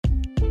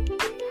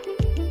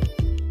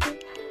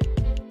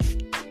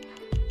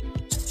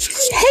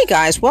Hey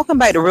guys, welcome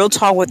back to Real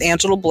Talk with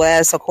Angela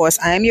Bless. Of course,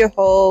 I am your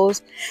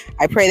host.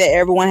 I pray that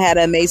everyone had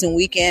an amazing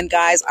weekend,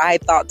 guys. I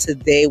thought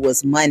today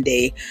was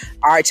Monday.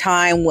 Our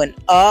time went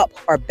up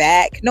or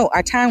back. No,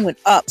 our time went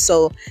up.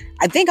 So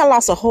I think I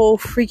lost a whole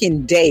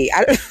freaking day.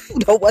 I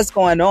don't know what's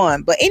going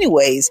on. But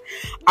anyways,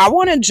 I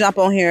want to jump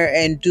on here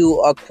and do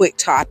a quick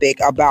topic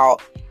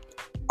about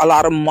a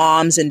lot of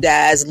moms and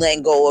dads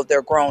letting go of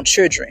their grown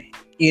children.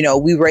 You know,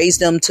 we raise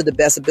them to the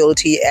best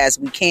ability as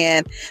we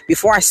can.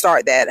 Before I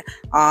start that,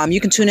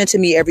 you can tune in to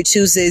me every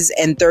Tuesdays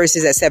and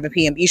Thursdays at 7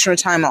 p.m. Eastern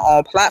Time on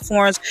all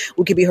platforms.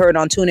 We can be heard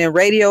on TuneIn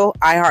Radio,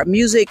 iHeart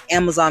Music,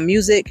 Amazon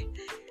Music. Did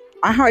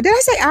I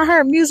say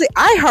iHeart Music?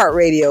 iHeart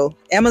Radio,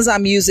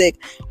 Amazon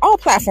Music, all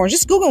platforms.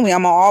 Just Google me.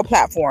 I'm on all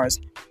platforms.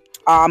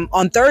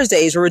 On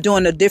Thursdays, we're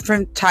doing the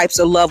different types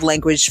of love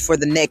language for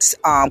the next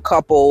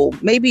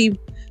maybe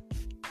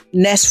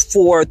next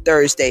 4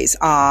 Thursdays.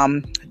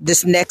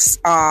 This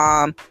next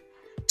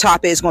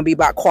topic is going to be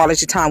about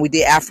quality time. We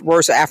did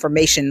words of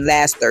affirmation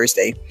last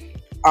Thursday.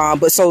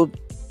 But so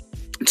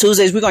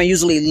Tuesdays, we're going to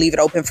usually leave it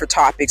open for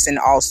topics and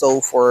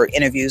also for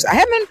interviews. I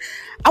want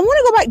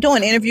to go back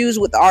doing interviews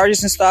with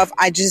artists and stuff.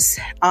 I just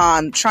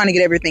trying to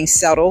get everything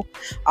settled.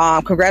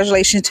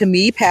 Congratulations to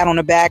me, pat on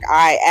the back.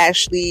 I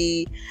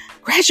actually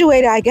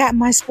graduated. I got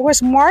my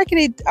sports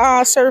marketing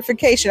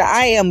certification.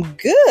 I am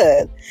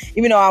good.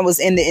 Even though I was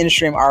in the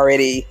industry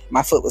already,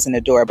 my foot was in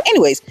the door. But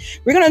anyways,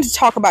 we're going to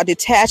talk about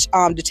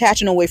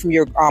detaching away from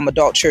your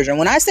adult children.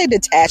 When I say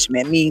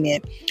detachment,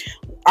 meaning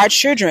our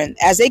children,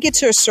 as they get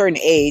to a certain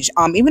age,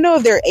 even though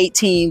if they're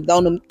 18,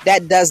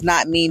 that does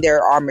not mean they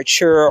are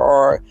mature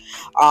or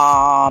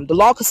the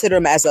law consider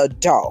them as an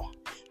adult.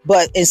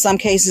 But in some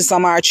cases,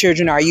 some of our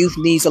children, our youth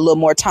needs a little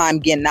more time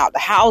getting out the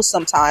house.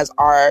 Sometimes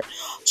our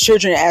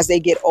children, as they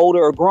get older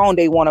or grown,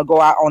 they want to go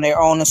out on their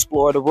own,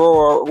 explore the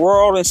rural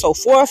world and so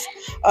forth.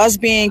 Us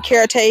being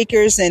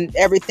caretakers and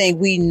everything,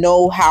 we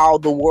know how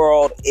the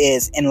world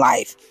is in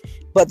life.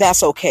 But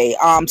that's okay.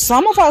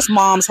 Some of us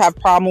moms have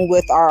problem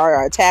with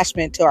our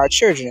attachment to our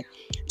children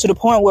to the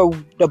point where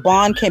the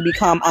bond can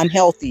become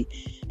unhealthy.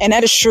 And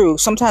that is true.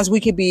 Sometimes we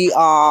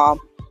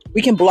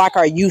can block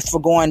our youth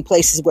for going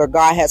places where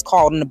God has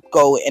called them to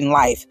go in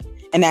life.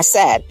 And that's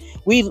sad.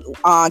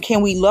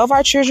 Can we love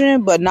our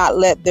children, but not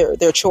let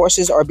their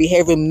choices or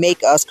behavior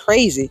make us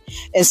crazy?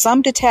 And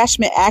some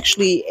detachment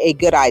actually a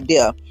good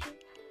idea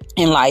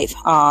in life.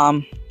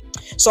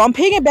 So I'm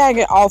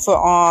piggybacking off of,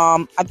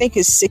 I think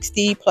it's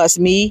 60 plus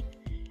me.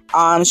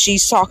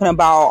 She's talking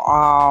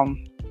about,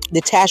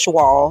 detachment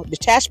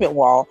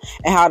wall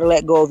and how to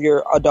let go of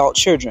your adult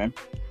children.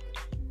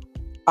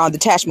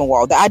 Detachment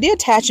wall. The idea of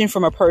detaching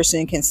from a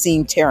person can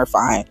seem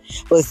terrifying,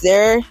 but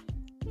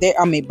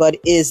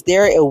is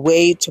there a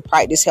way to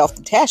practice health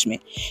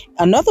detachment?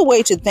 Another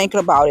way to think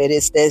about it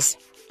is this: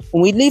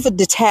 when we leave it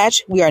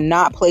detached, we are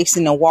not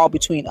placing a wall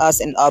between us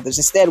and others.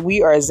 Instead,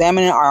 we are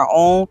examining our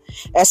own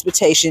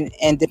expectation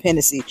and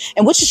dependency,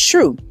 and which is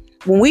true.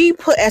 When we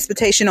put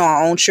expectation on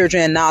our own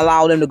children and not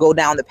allow them to go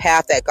down the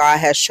path that God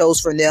has chose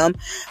for them,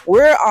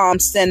 we're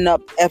setting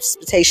up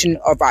expectation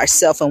of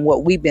ourselves and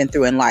what we've been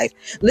through in life.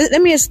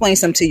 Let me explain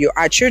something to you.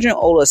 Our children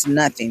owe us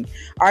nothing.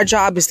 Our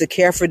job is to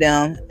care for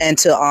them and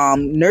to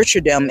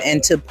nurture them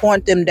and to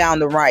point them down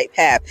the right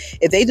path.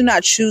 If they do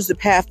not choose the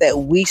path that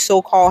we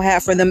so-called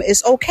have for them,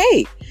 it's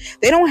okay.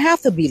 They don't have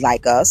to be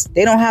like us.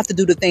 They don't have to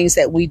do the things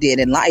that we did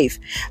in life,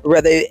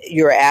 whether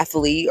you're an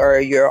athlete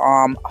or you're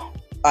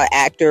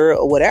actor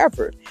or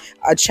whatever.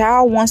 A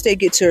child, once they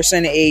get to a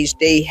certain age,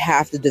 they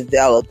have to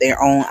develop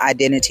their own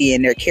identity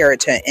and their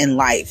character in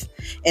life.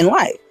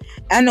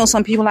 I know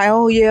some people are like,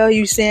 oh yeah,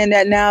 you saying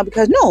that now?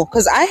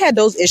 Because I had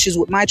those issues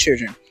with my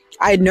children.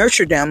 I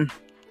nurtured them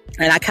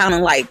and I kind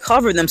of like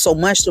covered them so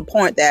much to the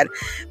point that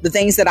the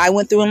things that I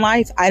went through in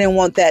life, I didn't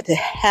want that to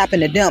happen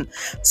to them.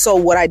 So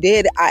what I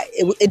did,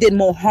 it did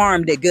more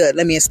harm than good.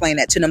 Let me explain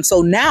that to them.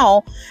 So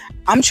now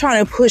I'm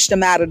trying to push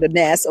them out of the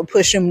nest or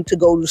push them to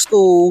go to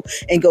school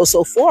and go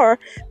so far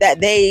that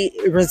they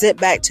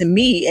resent back to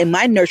me and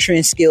my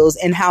nurturing skills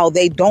and how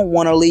they don't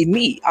want to leave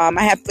me.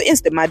 I have, for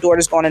instance, my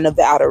daughter's going to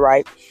Nevada,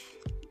 right?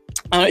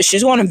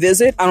 She's going to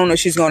visit. I don't know if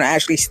she's going to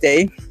actually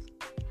stay.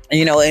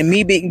 You know, and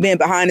me being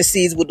behind the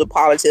scenes with the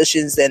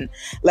politicians and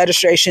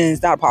legislation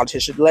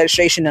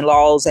and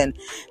laws and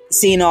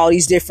seeing all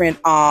these different,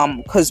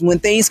 because when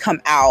things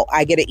come out,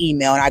 I get an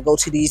email and I go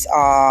to these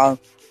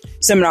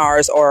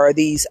seminars or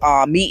these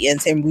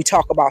meetings and we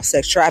talk about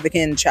sex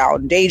trafficking,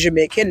 child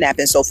endangerment,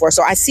 kidnapping, and so forth.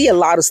 So I see a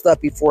lot of stuff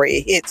before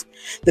it hits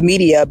the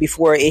media,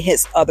 before it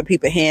hits other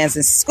people's hands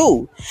in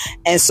school.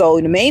 And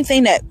so the main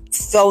thing that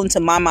fell into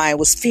my mind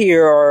was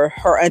fear, or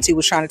her auntie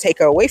was trying to take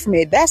her away from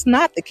it. That's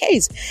not the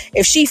case.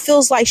 If she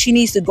feels like she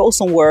needs to go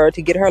somewhere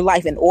to get her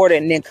life in order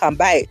and then come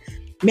back,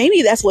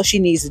 maybe that's what she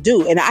needs to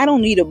do. And I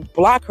don't need to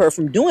block her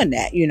from doing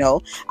that. You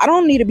know, I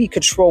don't need to be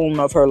controlling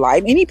of her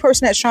life. Any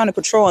person that's trying to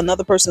control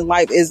another person's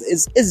life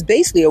is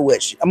basically a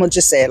witch. I'm going to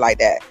just say it like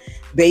that.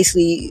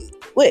 Basically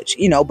witch,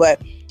 you know,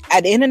 but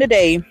at the end of the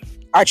day,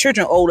 Our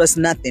children owed us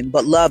nothing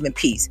but love and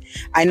peace.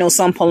 I know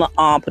some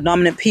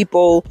predominant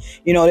people,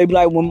 they be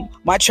like, well,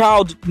 my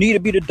child need to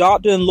be the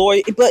doctor and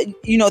lawyer. But,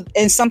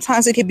 and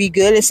sometimes it can be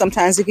good and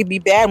sometimes it can be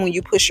bad when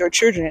you push your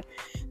children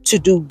to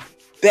do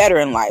better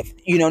in life.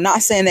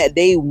 Not saying that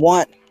they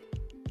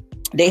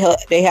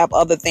have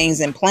other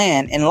things in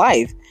plan in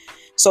life.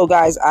 So,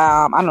 guys,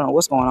 I don't know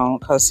what's going on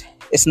because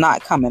it's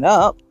not coming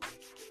up.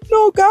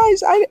 No,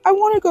 guys, I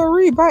want to go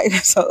read right.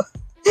 So,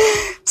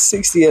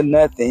 60 or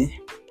nothing.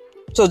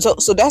 So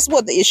that's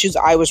what the issues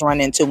I was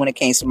running into when it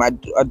came to my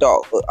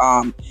adult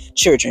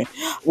children.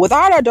 With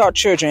our adult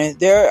children,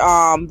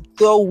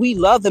 though we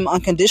love them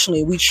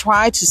unconditionally, we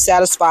try to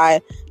satisfy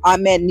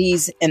unmet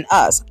needs in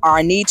us.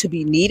 Our need to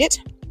be needed,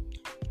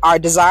 our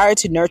desire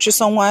to nurture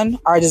someone,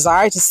 our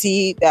desire to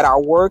see that our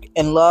work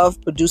and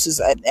love produces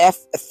an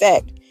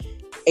effect,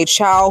 a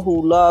child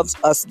who loves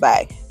us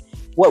back.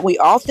 What we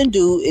often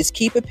do is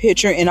keep a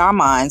picture in our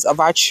minds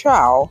of our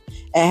child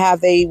and how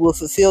they will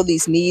fulfill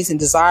these needs and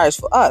desires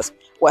for us.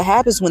 What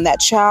happens when that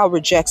child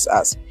rejects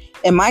us?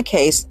 In my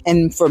case,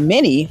 and for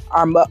many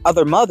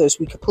other mothers,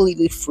 we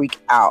completely freak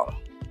out.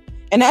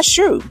 And that's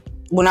true.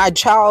 When our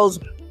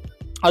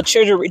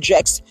children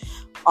rejects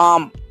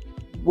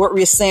what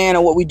we're saying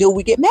or what we do,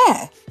 we get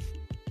mad.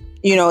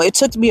 It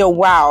took me a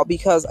while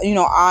because,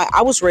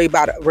 I was raised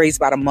by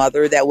a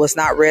mother that was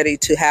not ready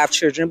to have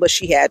children, but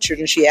she had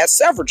children. She had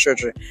several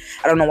children.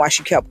 I don't know why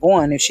she kept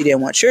going if she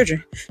didn't want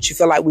children. She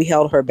felt like we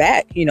held her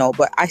back,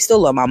 but I still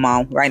love my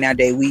mom right now.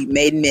 We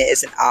made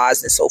mids and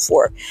ahs and so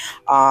forth.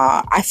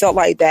 I felt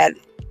like that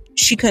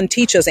she couldn't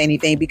teach us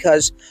anything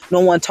because no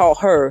one taught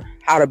her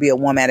how to be a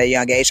woman at a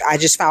young age. I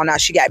just found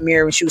out she got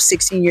married when she was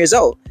 16 years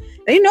old.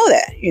 I didn't know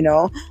that,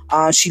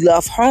 she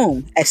left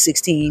home at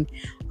 16.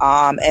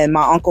 And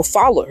my uncle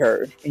followed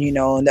her,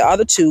 and the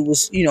other two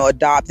was,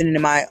 adopted. And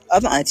then my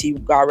other auntie,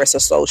 God rest her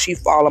soul, she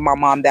followed my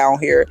mom down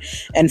here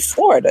in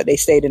Florida. They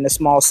stayed in a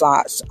small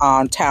size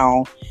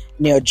town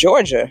near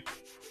Georgia.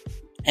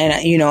 And,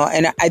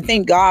 and I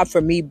thank God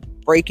for me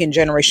breaking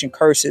generation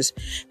curses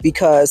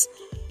because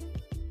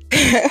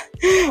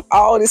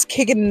all this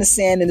kicking in the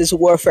sand and this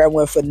warfare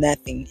went for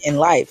nothing in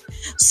life.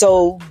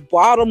 So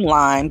bottom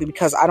line,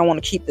 because I don't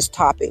want to keep this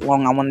topic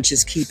long, I want to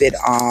just keep it,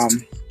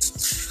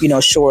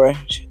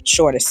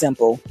 short and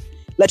simple.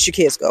 Let your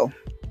kids go.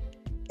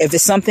 If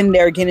it's something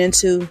they're getting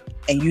into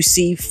and you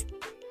see,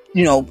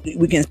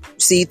 we can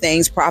see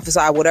things, prophesy,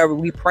 whatever,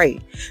 we pray.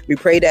 We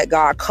pray that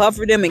God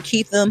cover them and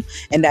keep them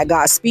and that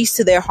God speaks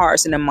to their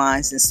hearts and their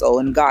minds and soul.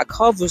 And God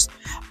covers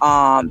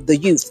the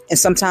youth. And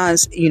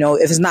sometimes,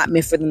 if it's not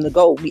meant for them to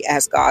go, we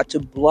ask God to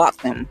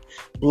block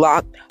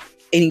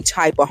any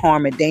type of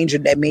harm and danger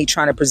that may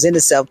try to present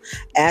itself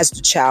as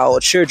the child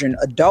or children,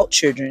 adult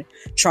children,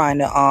 trying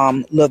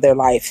to live their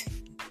life,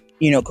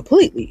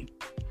 completely.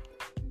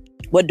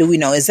 What do we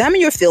know? Examine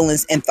your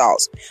feelings and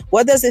thoughts.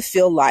 What does it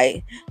feel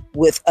like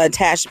with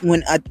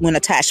when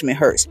attachment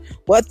hurts?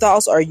 What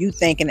thoughts are you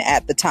thinking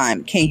at the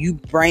time? Can you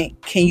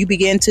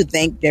begin to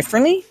think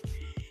differently?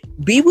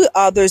 Be with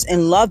others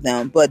and love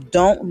them, but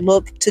don't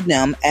look to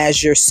them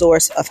as your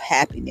source of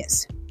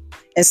happiness.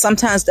 And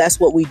sometimes that's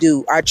what we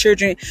do. Our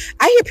children,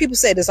 I hear people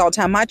say this all the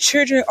time. My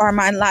children are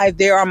my life.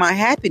 They are my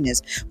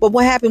happiness. But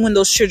what happens when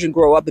those children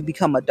grow up and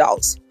become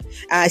adults?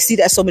 I see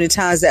that so many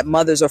times that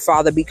mothers or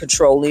father be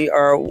controlling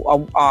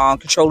or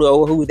controlling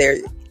over who they're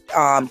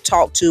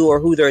talk to or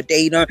who they're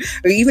dating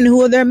or even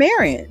who they're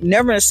marrying,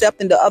 never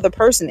accepting the other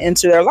person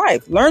into their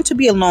life. Learn to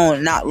be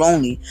alone, not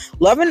lonely,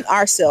 loving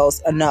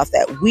ourselves enough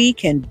that we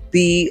can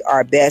be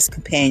our best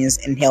companions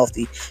and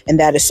healthy. And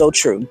that is so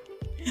true.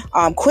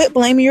 Quit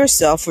blaming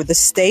yourself for the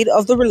state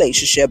of the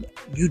relationship.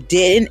 You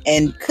didn't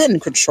and couldn't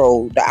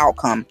control the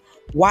outcome.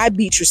 Why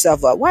beat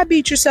yourself up?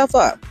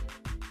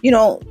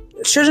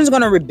 Children's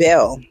going to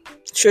rebel.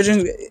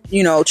 Children,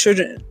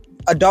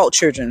 adult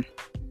children,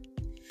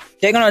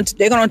 they're going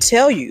to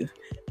tell you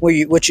what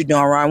you're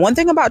doing wrong. One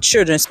thing about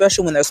children,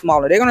 especially when they're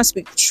smaller, they're going to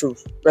speak the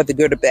truth, whether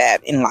good or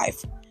bad in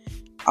life.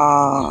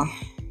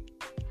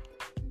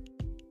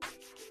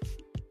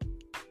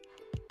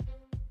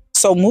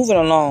 So moving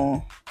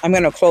along, I'm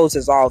going to close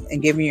this off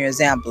and give you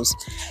examples.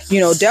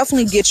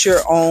 Definitely get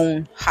your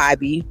own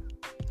hobby,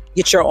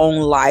 get your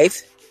own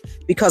life,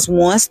 because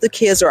once the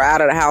kids are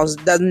out of the house,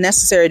 it doesn't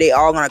necessarily they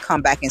all going to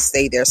come back and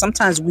stay there.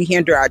 Sometimes we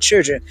hinder our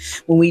children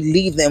when we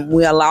leave them.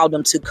 We allow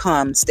them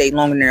to stay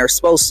longer than they're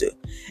supposed to.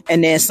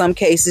 And then in some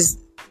cases,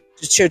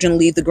 the children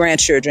leave the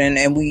grandchildren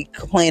and we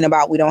complain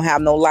about we don't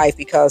have no life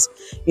because,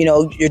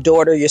 your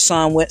daughter, your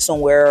son went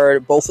somewhere or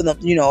both of them,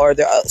 or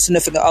their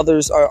significant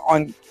others are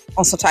on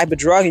some type of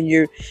drug and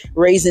you're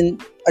raising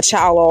a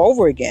child all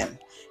over again.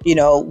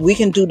 We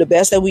can do the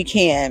best that we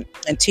can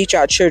and teach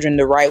our children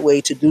the right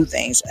way to do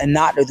things and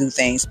not to do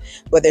things,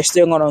 but they're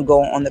still going to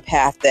go on the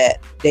path that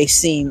they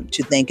seem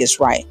to think is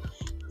right.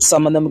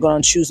 Some of them are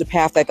going to choose the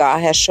path that God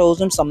has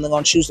chosen. Some of them are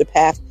going to choose the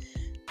path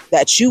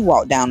that you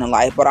walk down in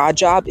life. But our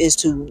job is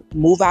to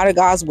move out of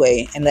God's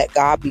way and let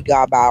God be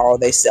God by all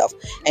themselves.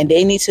 And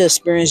they need to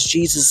experience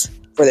Jesus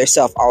for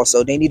themselves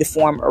also. They need to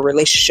form a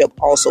relationship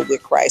also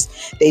with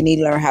Christ. They need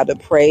to learn how to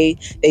pray.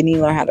 They need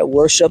to learn how to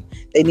worship.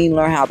 They need to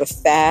learn how to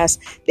fast.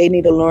 They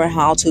need to learn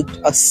how to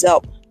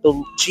accept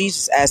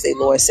Jesus as their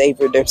Lord and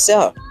Savior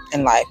themselves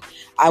in life.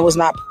 I was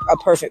not a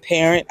perfect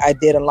parent. I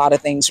did a lot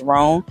of things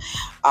wrong.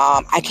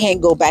 I can't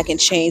go back and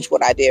change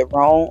what I did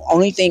wrong.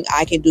 Only thing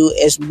I can do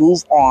is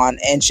move on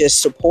and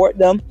just support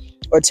them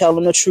or tell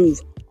them the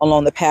truth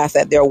along the path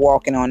that they're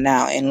walking on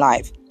now in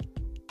life.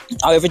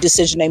 However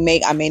decision they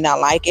make, I may not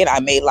like it. I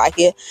may like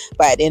it.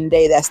 But at the end of the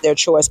day, that's their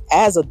choice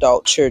as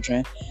adult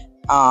children.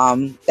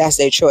 That's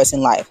their choice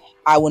in life.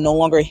 I will no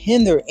longer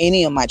hinder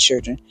any of my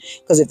children,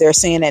 because if they're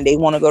saying that they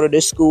want to go to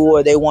this school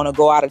or they want to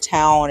go out of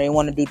town or they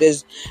want to do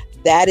this,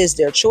 that is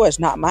their choice,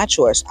 not my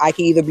choice. I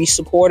can either be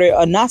supported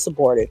or not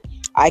supported.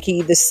 I can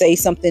either say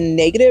something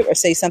negative or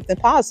say something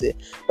positive.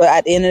 But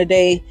at the end of the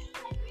day,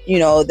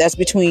 that's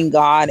between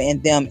God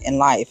and them in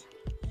life.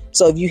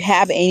 So if you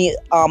have any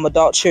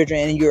adult children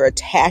and you're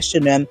attached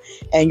to them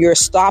and you're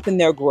stopping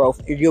their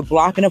growth, if you're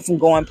blocking them from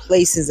going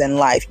places in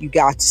life, you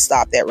got to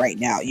stop that right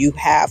now. You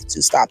have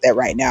to stop that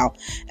right now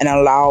and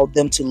allow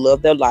them to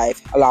live their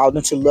life, allow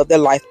them to live their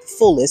life the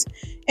fullest,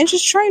 and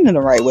just train them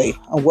the right way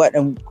on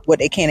what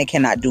they can and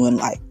cannot do in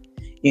life.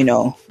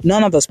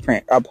 None of us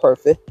are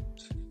perfect.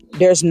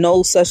 There's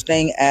no such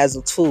thing as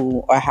a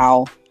tool or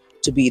how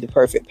to be the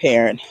perfect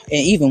parent. And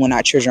even when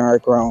our children are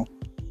grown,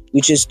 we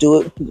just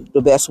do it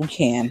the best we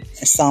can.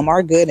 And some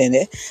are good in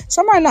it.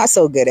 Some are not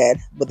so good at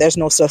it. But there's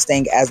no such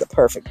thing as a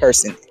perfect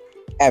person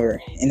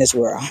ever in this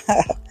world.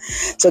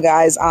 So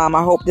guys, I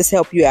hope this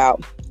helped you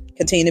out.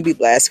 Continue to be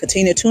blessed.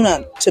 Continue to tune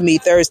up to me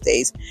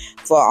Thursdays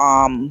for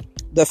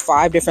the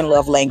 5 different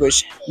love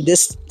language.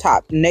 Next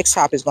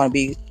topic is going to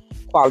be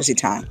quality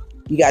time.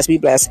 You guys be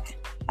blessed.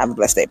 Have a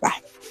blessed day. Bye.